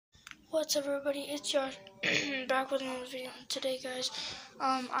What's up, everybody? It's Josh back with another video. Today, guys,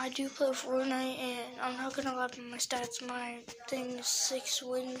 I do play Fortnite, and I'm not gonna lie about my stats. My thing is 6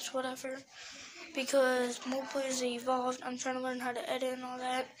 wins, whatever, because more players evolved. I'm trying to learn how to edit and all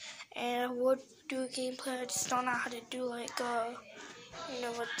that, and I would do a gameplay. I just don't know how to do a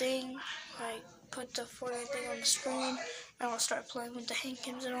thing, like put the Fortnite thing on the screen, and I'll start playing with the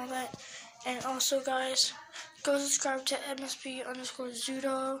handcams and all that. And also, guys, go subscribe to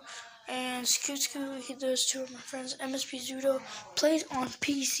MSP_Zudo and Scoot. Those two are my friends. MSP Zudo plays on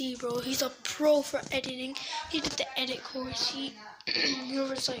PC, bro. He's a pro for editing. He did the edit course.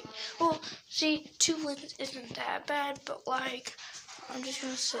 Whoever's like, well, see, 2 wins isn't that bad, but like, I'm just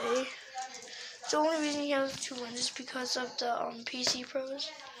gonna say, the only reason he has 2 wins is because of the PC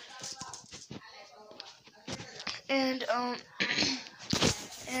pros. And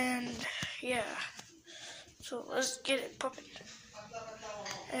and yeah. So let's get it poppin'.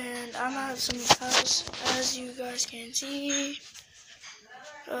 And I'm at some house, as you guys can see.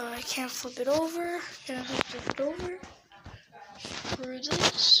 I can't flip it over. Screw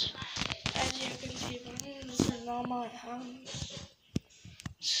this. As you can see, this is not my house.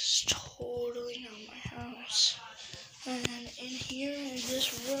 This is totally not my house. And in here, in this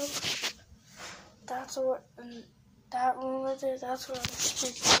room, that's what, and that room right there, that's what I'm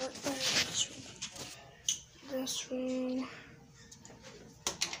sticking with. This room.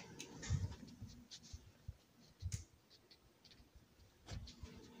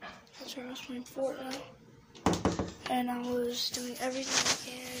 That's where I was playing Fortnite. And I was doing everything I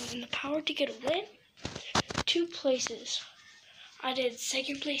can. And the power to get a win? 2 places. I did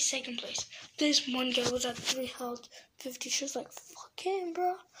second place. This one guy was at 3 health, 50. She was like, fuck him,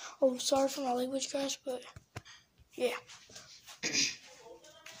 bro. Oh, sorry for my language, guys, but yeah.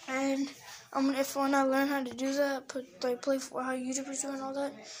 And when I learn how to do that, play for how YouTubers do and all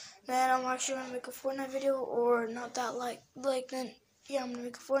that, then I'm actually gonna make a Fortnite video, or not that then yeah, I'm gonna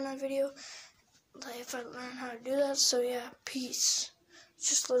make a Fortnite video, like if I learn how to do that. So yeah, peace.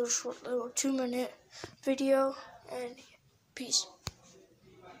 Just a little short, 2-minute video, and peace.